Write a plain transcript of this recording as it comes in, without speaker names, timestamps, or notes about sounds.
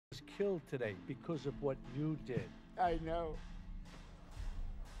killed today because of what you did. I know.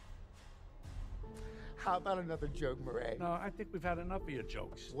 How about another joke, Murray? No, I think we've had enough of your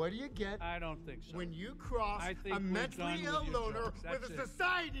jokes. What do you get I don't think so. when you cross I think a we're mentally done ill with your loner jokes. with That's a it.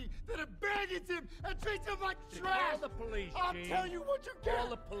 society that abandons him and treats him like trash? Call the police, I'll Gene. tell you what you get. Call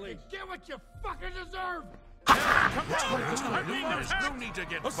the police. You get what you fucking deserve. Come on! I mean, there's no need to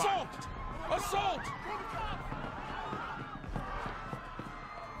get Assault! Assault!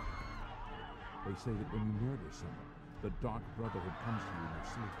 They say that when you murder someone, the Dark Brotherhood comes to you in your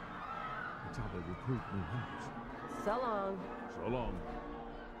sleep. That's how they recruit new hunters. So long. So long.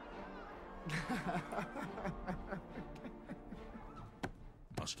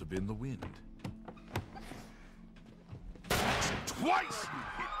 Must have been the wind. That's twice you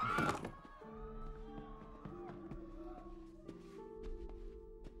hit me!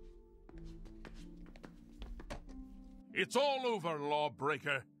 It's all over,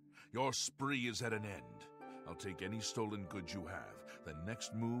 lawbreaker. Your spree is at an end. I'll take any stolen goods you have. The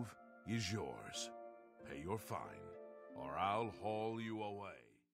next move is yours. Pay your fine, or I'll haul you away.